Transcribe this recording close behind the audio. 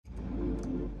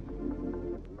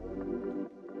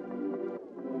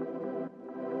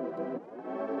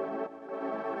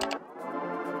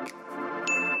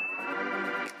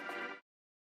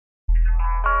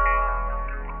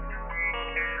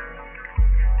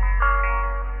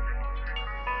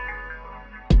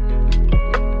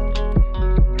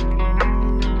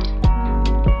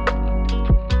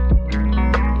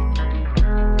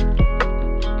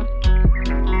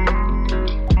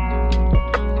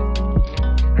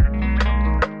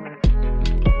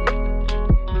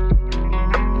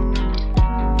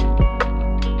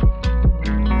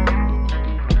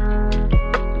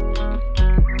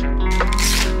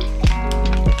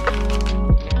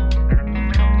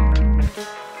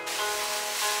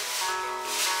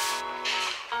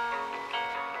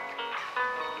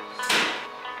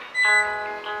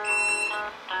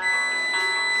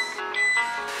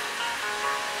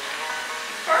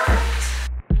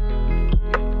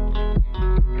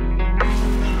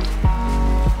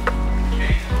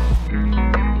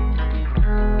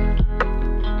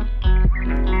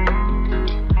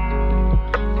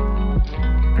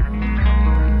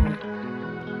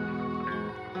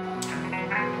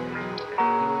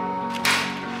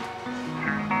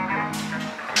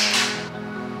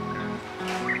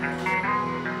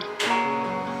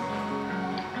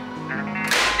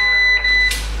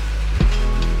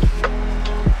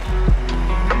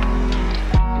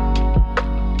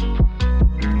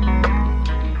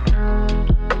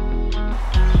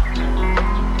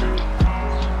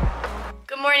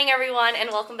everyone,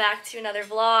 and welcome back to another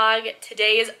vlog.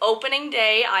 Today is opening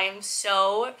day. I am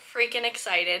so freaking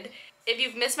excited. If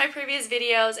you've missed my previous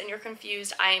videos and you're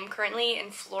confused, I am currently in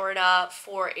Florida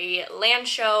for a land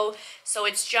show, so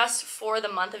it's just for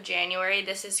the month of January.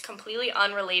 This is completely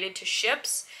unrelated to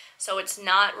ships, so it's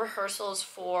not rehearsals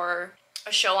for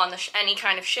a show on any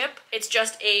kind of ship. It's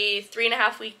just a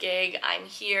 3.5 week gig. I'm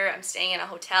here, I'm staying in a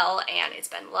hotel, and it's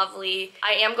been lovely.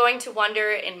 I am going to Wonder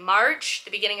in March,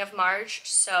 the beginning of March,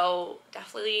 so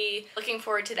definitely looking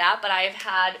forward to that. But I've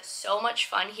had so much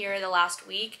fun here the last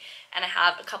week, and I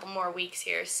have a couple more weeks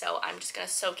here, so I'm just gonna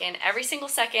soak in every single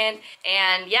second.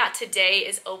 And yeah, today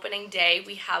is opening day.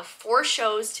 We have 4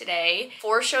 shows today,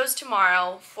 4 shows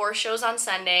tomorrow, 4 shows on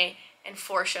Sunday, and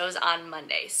 4 shows on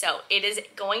Monday. So it is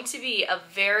going to be a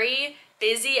very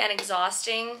busy and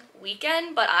exhausting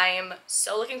weekend, but I am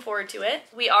so looking forward to it.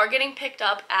 We are getting picked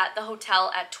up at the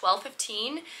hotel at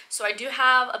 12:15, so I do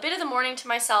have a bit of the morning to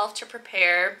myself to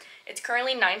prepare. It's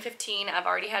currently 9:15. I've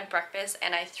already had breakfast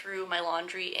and I threw my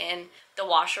laundry in the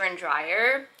washer and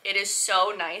dryer. It is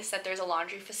so nice that there's a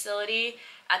laundry facility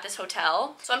at this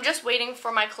hotel. So I'm just waiting for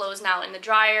my clothes now in the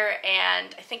dryer,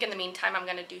 and I think in the meantime I'm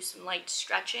gonna do some light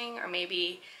stretching or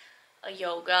maybe a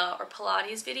yoga or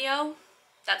Pilates video.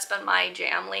 That's been my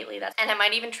jam lately. And I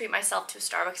might even treat myself to a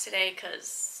Starbucks today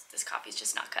because this coffee's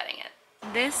just not cutting it.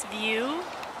 This view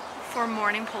for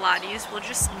morning Pilates will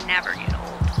just never get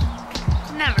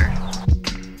old. Never.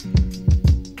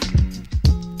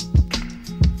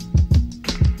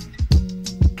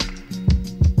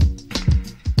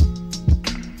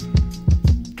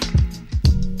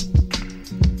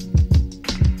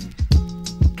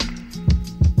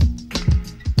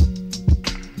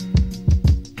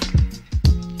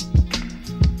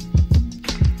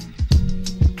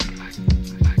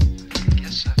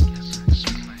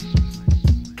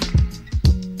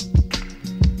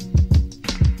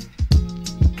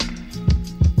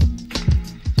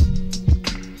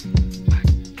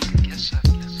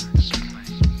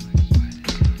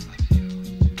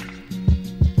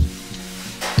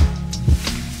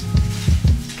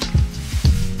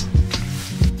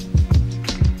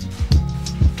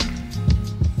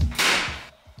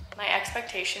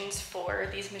 For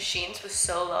these machines was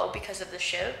so low because of the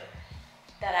ship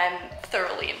that I'm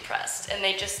thoroughly impressed, and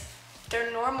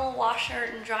they're normal washer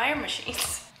and dryer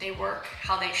machines. They work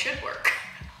how they should work.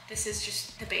 This is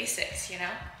just the basics, you know?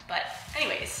 But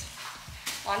anyways,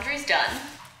 laundry's done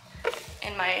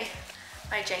in my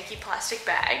janky plastic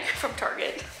bag from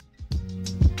Target.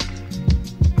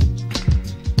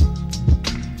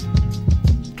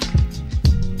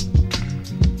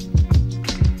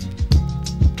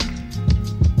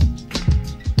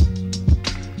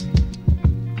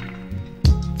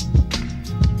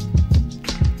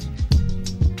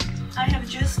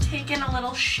 Taken a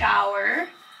little shower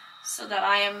so that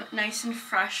I am nice and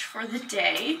fresh for the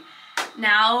day.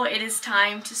 Now it is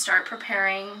time to start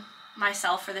preparing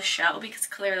myself for the show because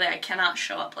clearly I cannot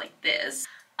show up like this.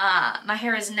 My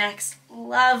hair is next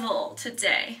level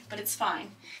today, but it's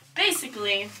fine.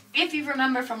 Basically, if you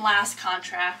remember from last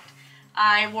contract,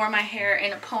 I wore my hair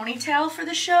in a ponytail for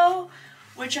the show,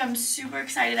 which I'm super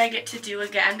excited I get to do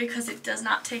again because it does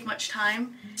not take much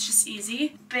time. It's just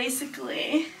easy.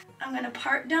 Basically, I'm gonna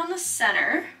part down the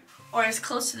center, or as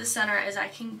close to the center as I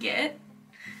can get,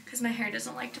 because my hair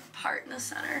doesn't like to part in the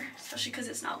center, especially because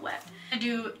it's not wet. I'm gonna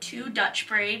do 2 Dutch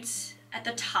braids at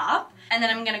the top, and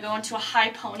then I'm gonna go into a high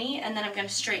pony, and then I'm gonna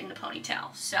straighten the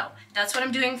ponytail. So that's what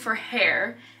I'm doing for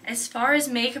hair. As far as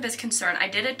makeup is concerned, I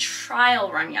did a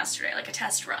trial run yesterday, like a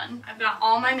test run. I've got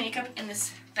all my makeup in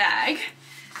this bag.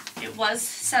 It was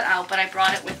set out, but I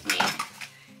brought it with me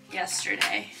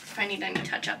yesterday if I need any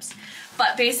touch-ups.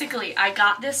 But basically, I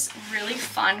got this really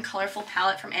fun, colorful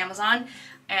palette from Amazon,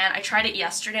 and I tried it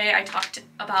yesterday. I talked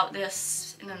about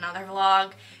this in another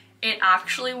vlog. It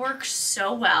actually works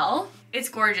so well. It's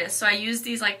gorgeous. So I used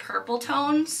these like purple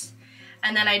tones,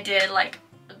 and then I did like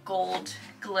a gold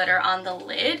glitter on the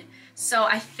lid. So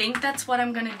I think that's what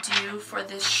I'm gonna do for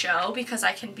this show because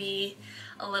I can be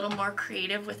a little more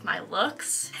creative with my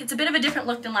looks. It's a bit of a different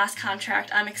look than last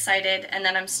contract. I'm excited, and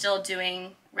then I'm still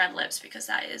doing red lips because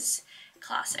that is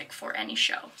classic for any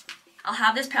show. I'll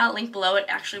have this palette linked below. It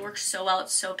actually works so well.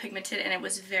 It's so pigmented and it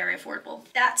was very affordable.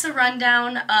 That's a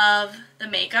rundown of the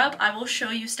makeup. I will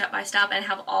show you step by step and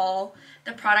have all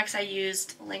the products I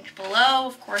used linked below.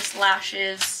 Of course,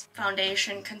 lashes,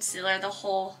 foundation, concealer, the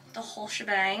whole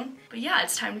shebang. But yeah,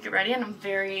 it's time to get ready and I'm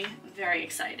very, very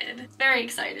excited. Very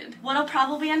excited. What I'll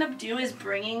probably end up doing is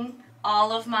bringing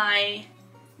all of my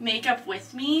makeup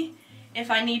with me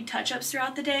if I need touch-ups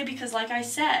throughout the day, because like I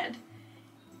said,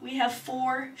 We have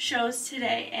 4 shows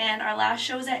today, and our last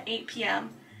show is at 8 p.m.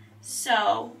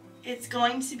 So it's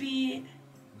going to be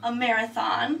a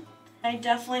marathon. I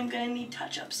definitely am going to need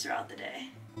touch-ups throughout the day.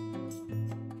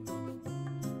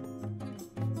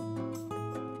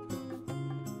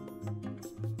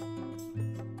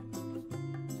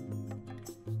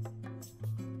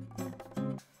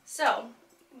 So,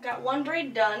 I've got one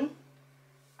braid done.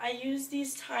 I use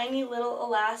these tiny little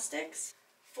elastics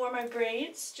for my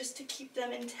braids just to keep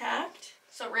them intact.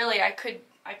 So really, I could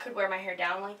wear my hair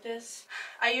down like this.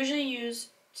 I usually use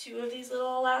 2 of these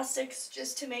little elastics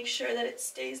just to make sure that it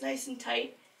stays nice and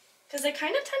tight, because they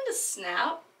kind of tend to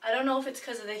snap. I don't know if it's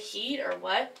because of the heat or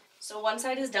what. So one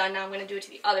side is done. Now I'm going to do it to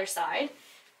the other side,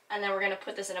 and then we're going to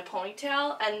put this in a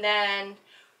ponytail, and then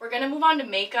we're going to move on to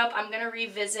makeup. I'm going to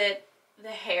revisit the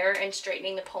hair and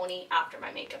straightening the pony after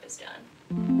my makeup is done.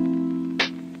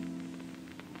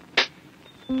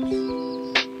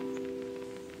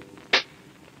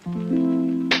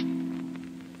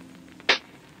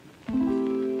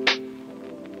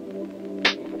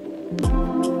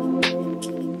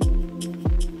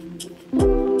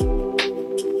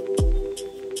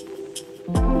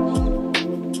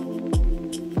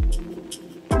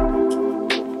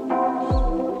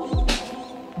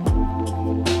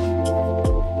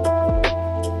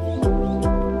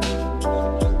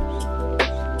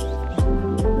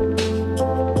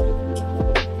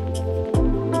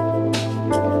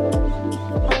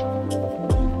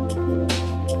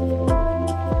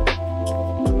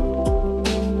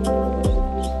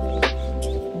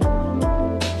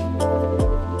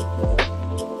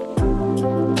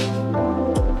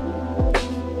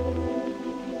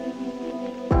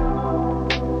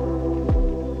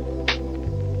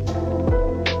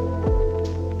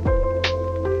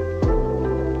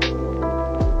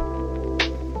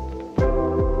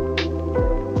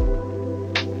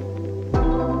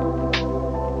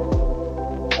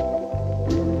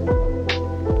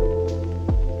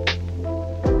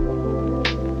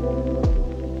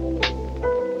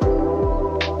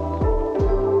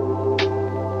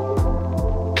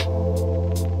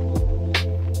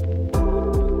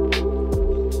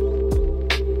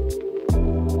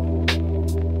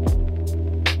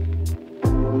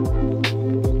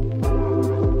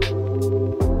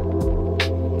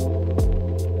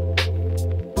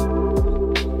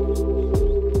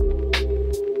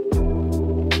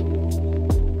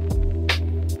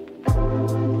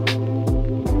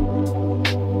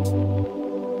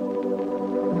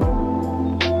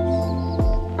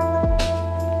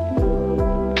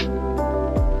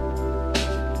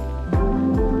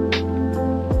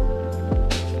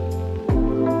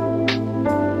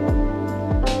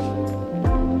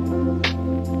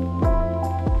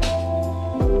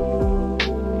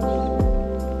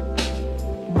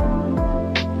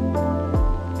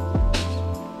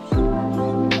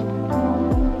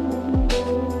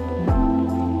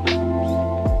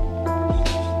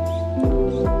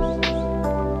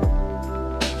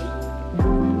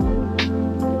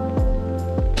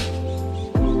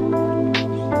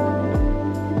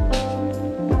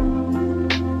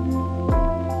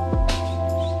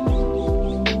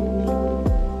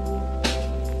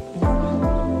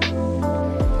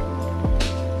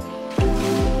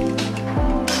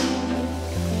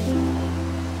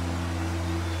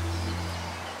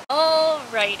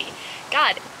 Alrighty.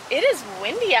 God, it is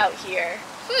windy out here.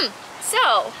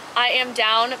 So, I am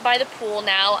down by the pool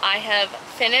now. I have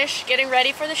finished getting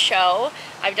ready for the show.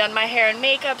 I've done my hair and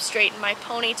makeup, straightened my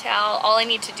ponytail. All I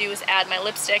need to do is add my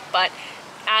lipstick, but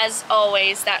as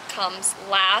always, that comes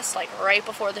last, like right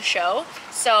before the show.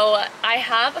 So I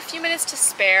have a few minutes to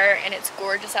spare, and it's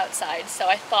gorgeous outside, so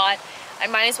I thought I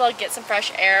might as well get some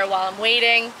fresh air while I'm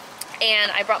waiting.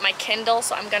 And I brought my Kindle,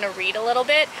 so I'm gonna read a little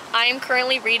bit. I am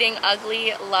currently reading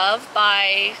Ugly Love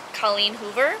by Colleen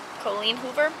Hoover,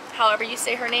 however you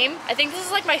say her name. I think this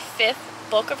is like my 5th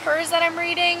book of hers that I'm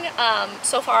reading.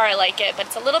 So far I like it, but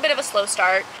it's a little bit of a slow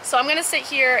start. So I'm gonna sit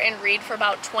here and read for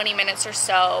about 20 minutes or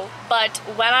so. But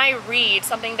when I read,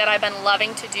 something that I've been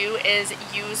loving to do is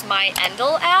use my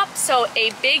Endel app. So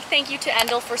a big thank you to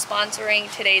Endel for sponsoring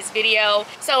today's video.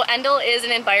 So Endel is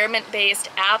an environment-based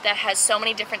app that has so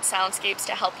many different soundscapes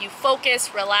to help you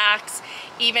focus, relax,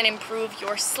 even improve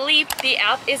your sleep. The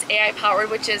app is AI powered,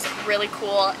 which is really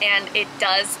cool, and it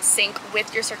does sync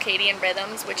with your circadian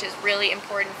rhythms, which is really important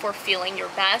important for feeling your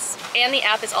best. And the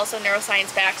app is also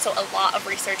neuroscience backed, so a lot of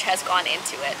research has gone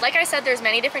into it. Like I said, there's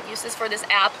many different uses for this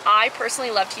app. I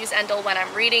personally love to use Endel when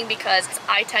I'm reading because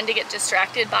I tend to get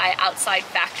distracted by outside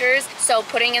factors. So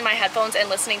putting in my headphones and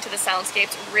listening to the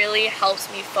soundscapes really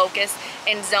helps me focus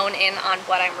and zone in on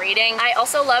what I'm reading. I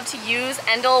also love to use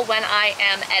Endel when I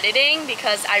am editing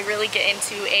because I really get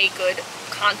into a good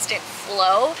constant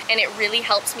flow, and it really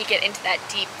helps me get into that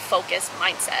deep focus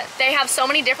mindset. They have so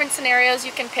many different scenarios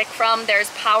you can pick from. There's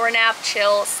power nap,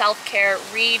 chill, self-care,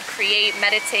 read, create,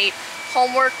 meditate,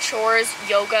 homework, chores,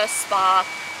 yoga, spa,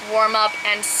 warm up,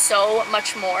 and so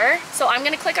much more. So I'm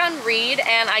gonna click on read,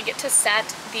 and I get to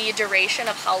set the duration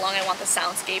of how long I want the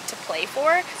soundscape to play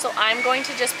for. So I'm going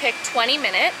to just pick 20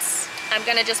 minutes. I'm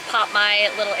gonna just pop my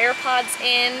little AirPods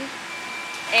in,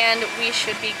 and we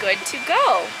should be good to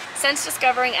go. Since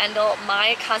discovering Endel,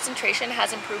 my concentration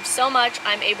has improved so much.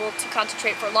 I'm able to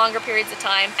concentrate for longer periods of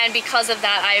time, and because of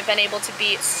that, I've been able to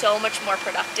be so much more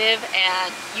productive.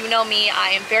 And you know me, I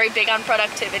am very big on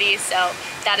productivity, so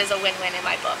that is a win-win in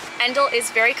my book. Endel is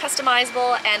very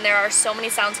customizable, and there are so many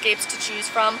soundscapes to choose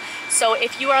from. So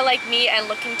if you are like me and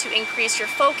looking to increase your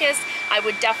focus, I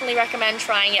would definitely recommend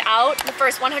trying it out. The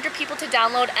first 100 people to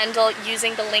download Endel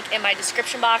using the link in my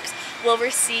description box will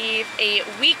receive a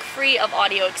week free of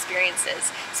audio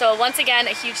experiences. So once again,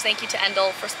 a huge thank you to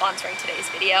Endel for sponsoring today's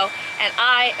video, and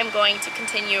I am going to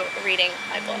continue reading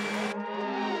my book.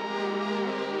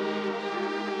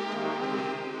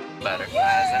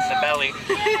 Butterflies in the belly.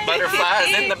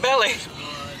 Butterflies in the belly.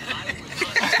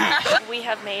 We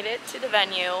have made it to the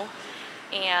venue,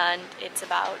 and it's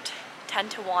about 10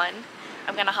 to 1.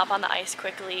 I'm gonna hop on the ice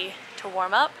quickly to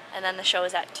warm up, and then the show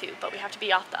is at 2, but we have to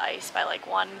be off the ice by like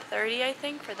 1:30, I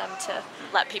think, for them to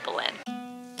let people in.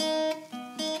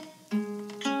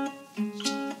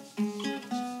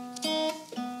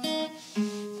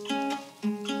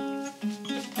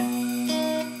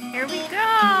 Here we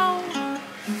go!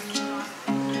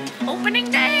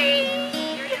 Opening day!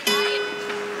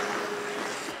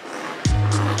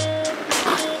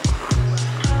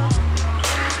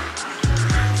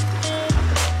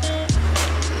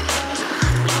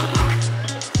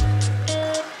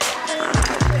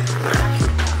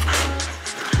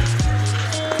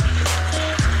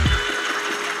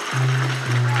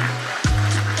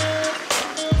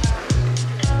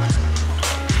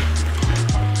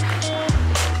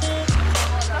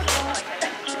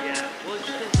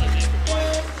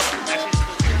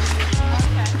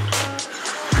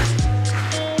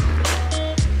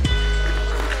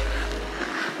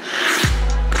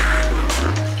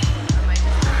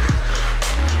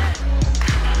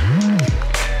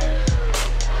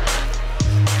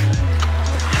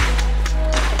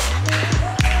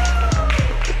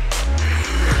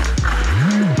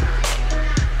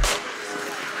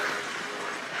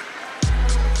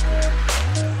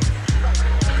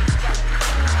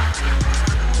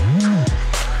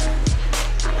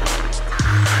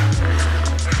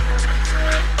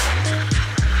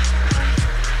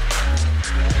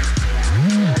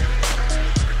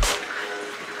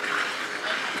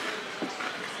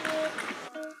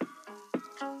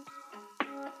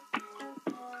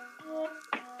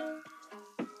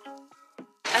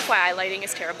 FYI, lighting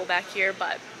is terrible back here,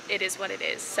 but it is what it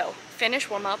is. So, finish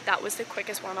warm up. That was the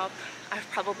quickest warm up I've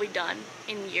probably done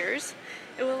in years.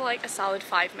 It was like a solid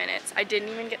 5 minutes. I didn't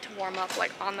even get to warm up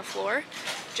like on the floor.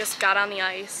 Just got on the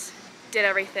ice, did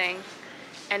everything,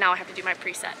 and now I have to do my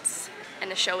presets.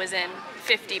 And the show is in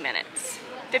 50 minutes.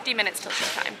 50 minutes till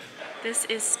showtime. This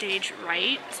is stage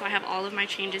right, so I have all of my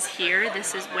changes here.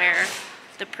 This is where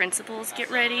the principals get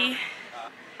ready,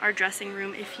 our dressing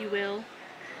room, if you will.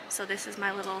 So this is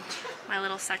my little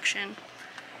section.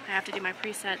 I have to do my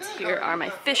presets. Here are my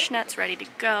fishnets ready to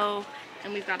go,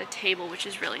 and we've got a table, which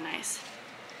is really nice.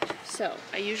 So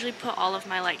I usually put all of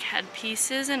my like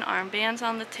headpieces and armbands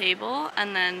on the table,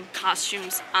 and then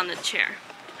costumes on the chair.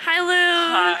 Hi, Lou.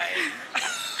 Hi.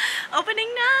 Opening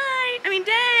night. I mean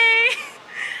day.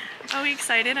 Are we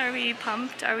excited? Are we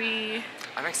pumped? Are we?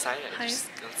 I'm excited. Just,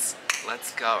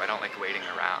 let's go. I don't like waiting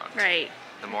around. Right.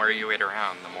 The more you wait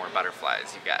around, the more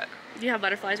butterflies you get. Do you have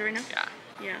butterflies right now? Yeah.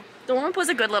 Yeah. The warm-up was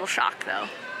a good little shock, though.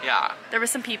 Yeah. There were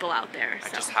some people out there. I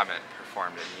just haven't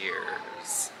performed in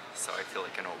years, so I feel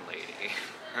like an old lady.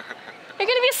 You're gonna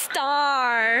be a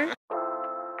star.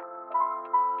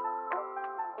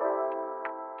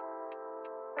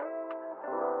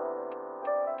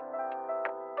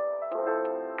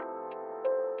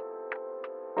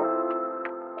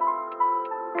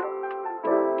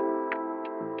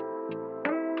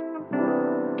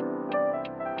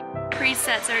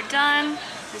 Presets are done.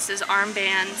 This is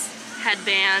armbands,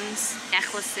 headbands,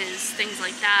 necklaces, things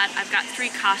like that. I've got 3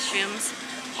 costumes: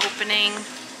 opening,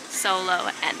 solo,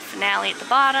 and finale at the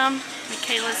bottom.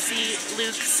 Michaela's seat,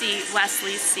 Luke's seat,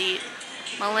 Wesley's seat,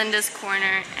 Melinda's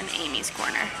corner, and Amy's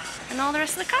corner. And all the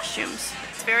rest of the costumes.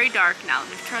 It's very dark now.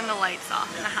 We've turned the lights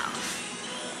off in the house.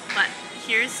 But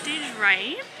here's stage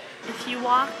right. If you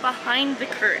walk behind the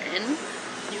curtain,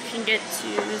 you can get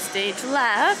to stage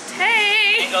left.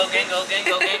 Hey! Gango, gango,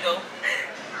 gango, gango.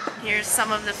 Here's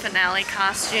some of the finale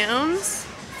costumes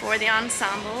for the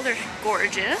ensemble. They're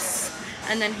gorgeous.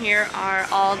 And then here are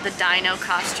all the dino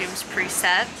costumes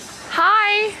preset.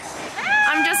 Hi!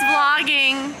 I'm just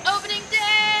vlogging. Opening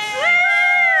day!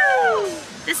 Woo!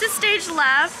 This is stage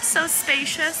left, so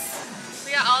spacious.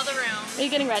 We got all the rooms. Are you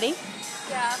getting ready?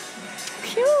 Yeah.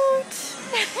 Cute!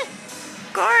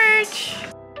 Gorge!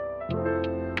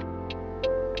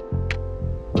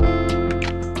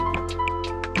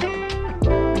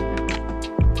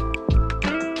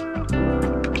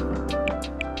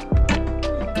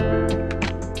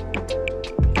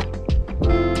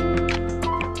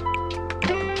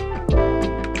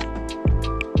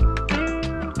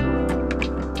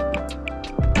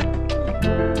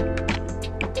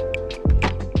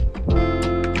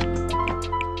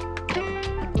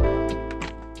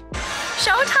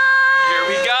 Here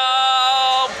we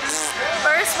go!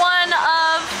 First one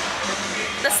of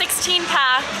the 16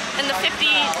 pack and the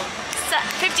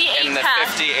 58 In the pack.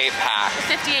 58 pack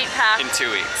 58 pack. in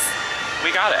 2 weeks.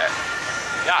 We got it.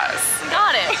 Yes.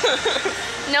 Got it.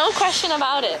 No question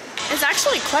about it. It's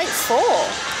actually quite full.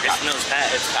 It smells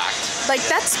bad. It's packed. Like,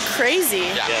 that's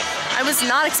crazy. Yeah. I was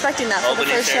not expecting that for the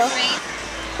Opening first show. ceremony.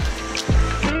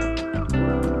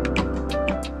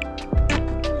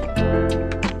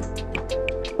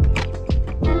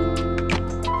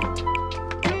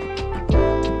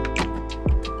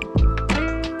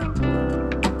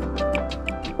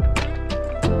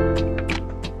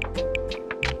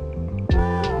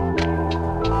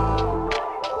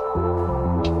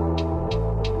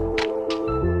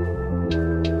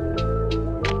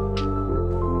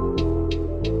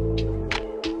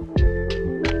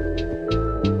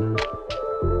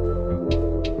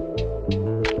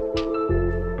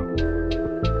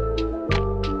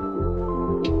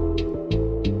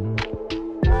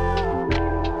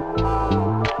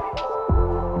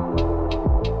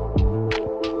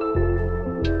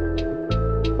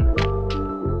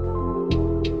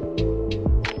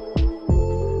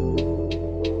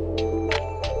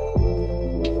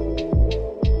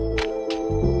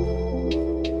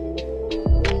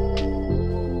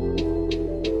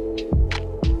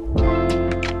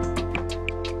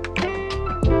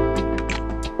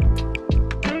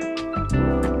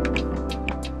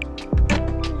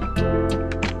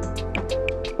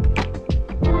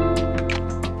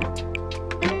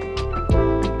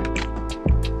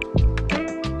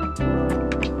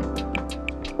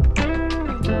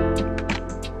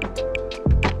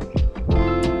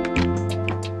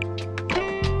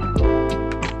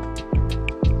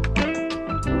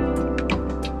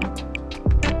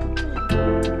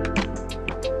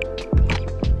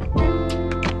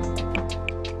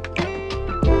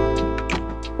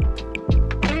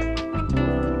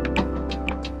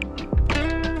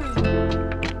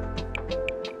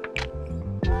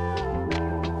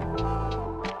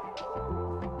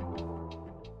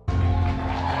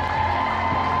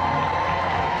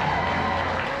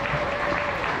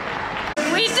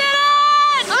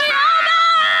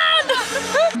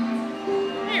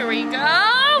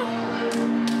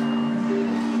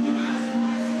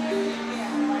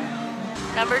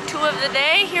 Number 2 of the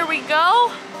day, here we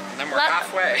go. And then we're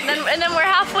halfway. And then we're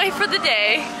halfway for the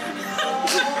day.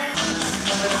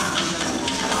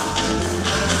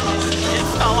 It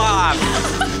fell off.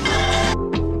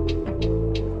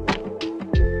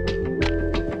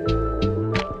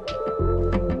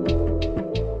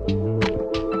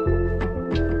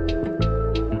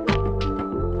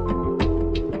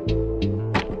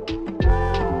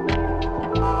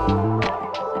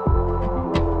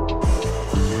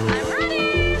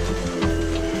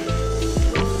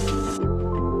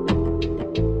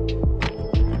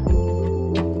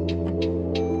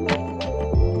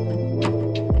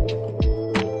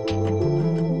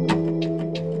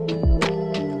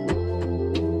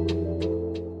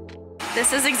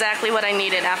 This is exactly what I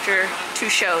needed after 2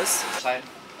 shows.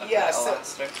 Yeah,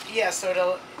 so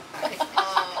it'll...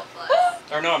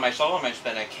 Or no, my solo image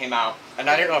spin, it came out, and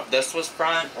I didn't know if this was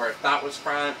front, or if that was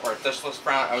front, or if this was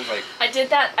front. I was like... I did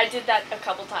that a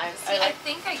couple times. See, I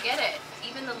think I get it.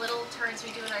 Even the little turns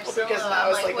we do in our solo, because now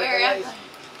it's like where am I?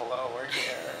 Hello, we're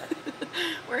here.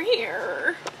 We're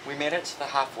here. We made it to the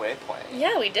halfway point.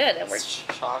 Yeah, we did, and we're. It's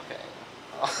shocking.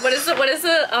 What is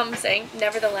the saying?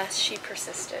 Nevertheless, she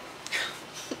persisted.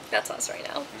 That's us right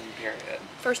now. Period.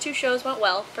 First 2 shows went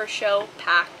well. First show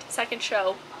packed. Second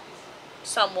show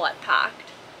somewhat packed.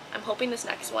 I'm hoping this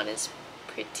next one is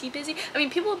pretty busy. I mean,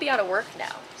 people will be out of work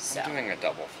now. So I'm doing a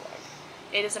double flip.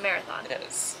 it is a marathon. It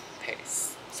is.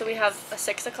 Pace. So we have a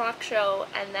 6 o'clock show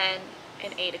and then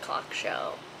an 8 o'clock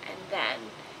show and then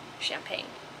champagne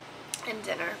and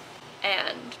dinner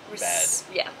and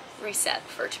reset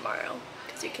for tomorrow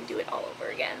because we can do it all over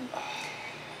again.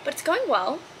 But it's going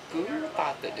well. Who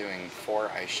thought that doing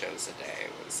 4 ice shows a day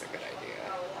was a good idea?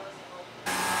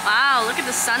 Wow, look at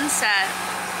the sunset.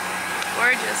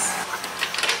 Gorgeous.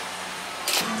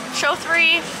 Show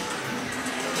 3.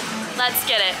 Let's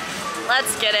get it.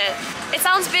 Let's get it. It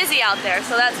sounds busy out there,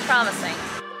 so that's promising.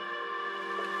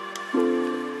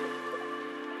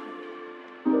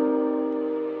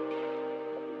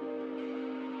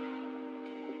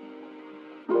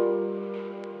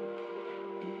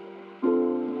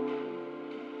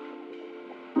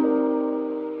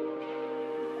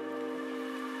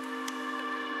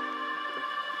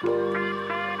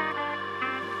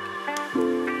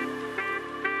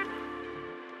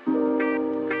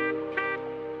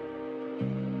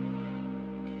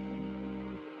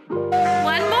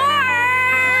 One more!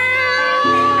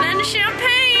 Then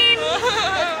champagne!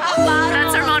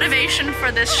 That's our motivation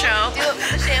for this show. Do it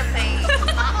for the champagne.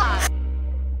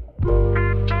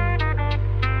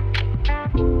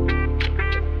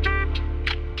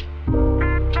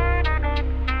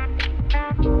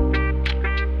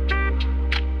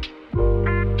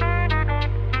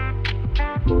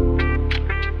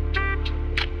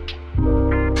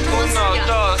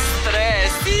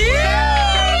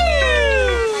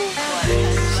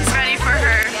 She's ready for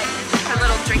her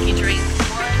little drinky drink.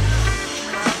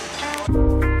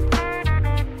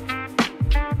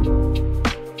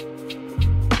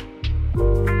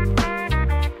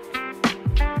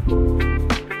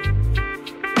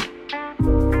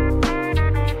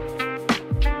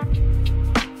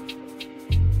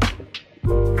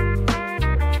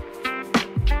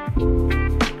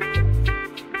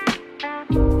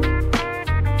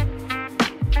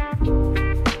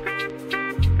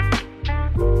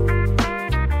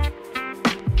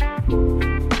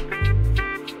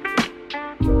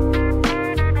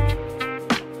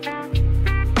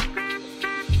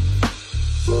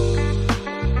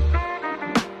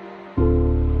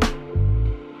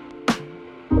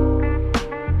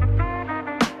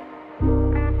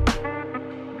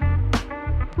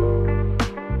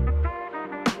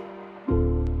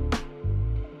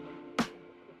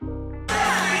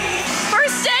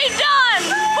 First day done!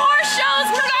 4 shows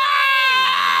today!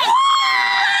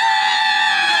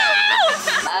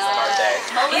 Hard day.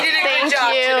 You did a Thank good job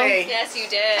you. today. Yes, you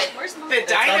did. The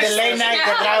Not the late night,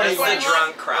 the rowdy It's the one.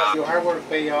 drunk crowd. Your hard work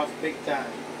pay off big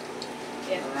time.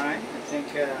 Yeah. All right. I think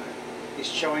it's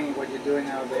showing what you're doing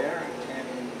out there,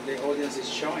 and the audience is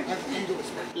showing.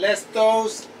 Let's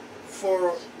toast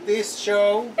for this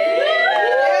show.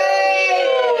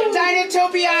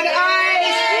 Dinotopia on ice!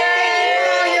 Thank you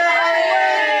for your hard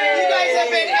work! You guys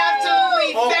have been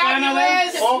absolutely All Canada.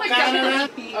 fabulous! All Canada.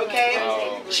 Okay.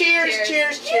 Oh. Cheers,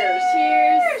 cheers, cheers.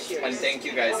 Cheers. And thank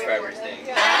you guys for everything.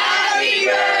 Happy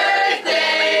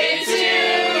birthday to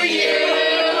you!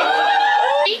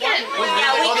 Vegan.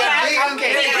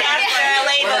 Okay.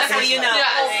 So you know.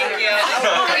 Thank you.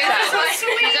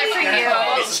 These are for you.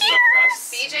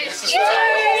 BJ's cheese.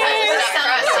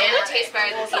 And it tastes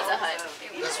better than Pizza Hut.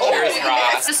 Cheers,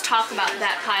 Ross. Let's just talk about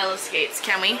that pile of skates,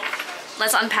 can we?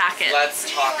 Let's unpack it.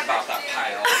 Let's talk about that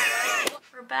pile.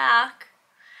 We're back.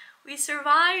 We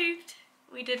survived.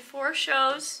 We did 4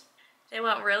 shows. They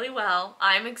went really well.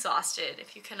 I'm exhausted,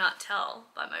 if you cannot tell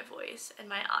by my voice and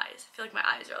my eyes. I feel like my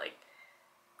eyes are like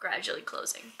gradually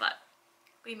closing, but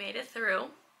we made it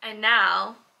through. And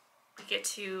now we get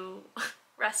to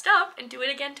rest up and do it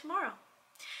again tomorrow.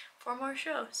 4 more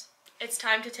shows. It's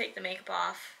time to take the makeup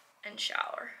off and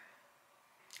shower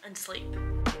and sleep.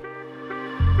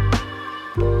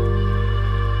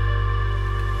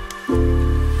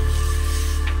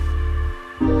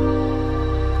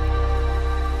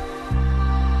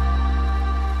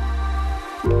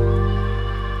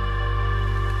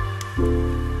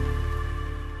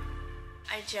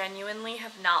 I genuinely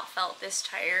have not felt this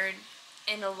tired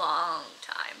in a long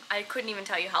time. I couldn't even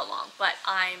tell you how long, but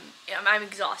I'm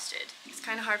exhausted. It's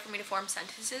kind of hard for me to form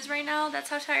sentences right now. That's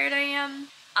how tired I am.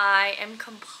 I am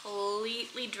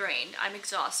completely drained. I'm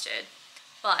exhausted.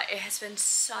 but it has been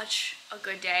such a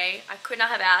good day. I could not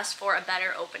have asked for a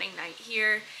better opening night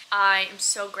here. I am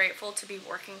so grateful to be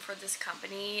working for this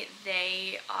company.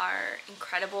 They are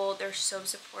incredible. They're so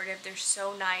supportive. They're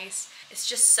so nice. It's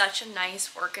just such a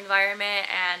nice work environment,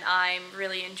 and I'm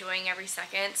really enjoying every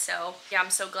second. So yeah,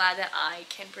 I'm so glad that I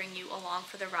can bring you along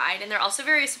for the ride. And they're also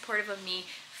very supportive of me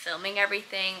filming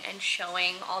everything and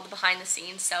showing all the behind the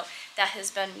scenes, so that has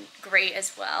been great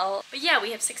as well. But yeah,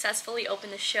 we have successfully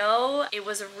opened the show. It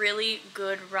was a really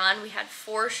good run. We had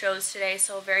 4 shows today,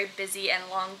 so a very busy and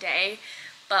long day,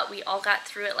 but we all got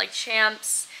through it like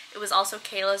champs. It was also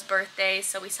Kayla's birthday,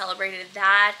 so we celebrated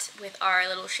that with our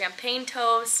little champagne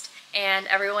toast, and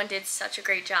everyone did such a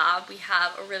great job. We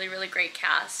have a really, really great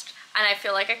cast, and I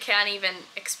feel like I can't even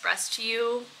express to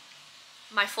you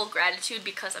my full gratitude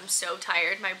because I'm so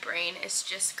tired. My brain is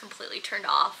just completely turned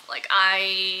off. Like,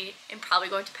 I am probably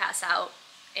going to pass out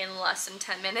in less than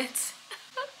 10 minutes.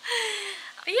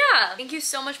 But yeah, thank you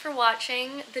so much for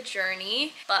watching the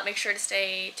journey, but make sure to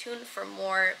stay tuned for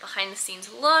more behind the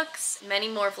scenes looks, many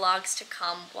more vlogs to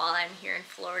come while I'm here in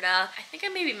Florida. I think I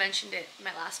maybe mentioned it in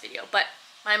my last video, but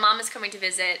my mom is coming to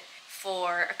visit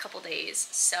for a couple days,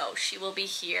 so she will be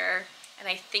here, and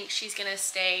I think she's gonna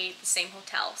stay at the same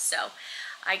hotel, so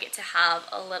I get to have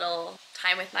a little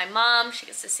time with my mom. She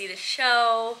gets to see the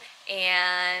show,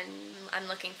 and I'm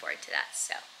looking forward to that.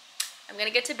 So I'm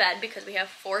gonna get to bed because we have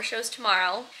 4 shows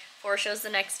tomorrow, 4 shows the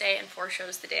next day, and 4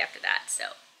 shows the day after that. So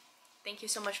thank you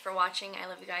so much for watching. I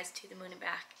love you guys to the moon and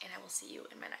back, and I will see you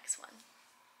in my next one.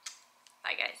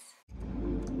 Bye guys.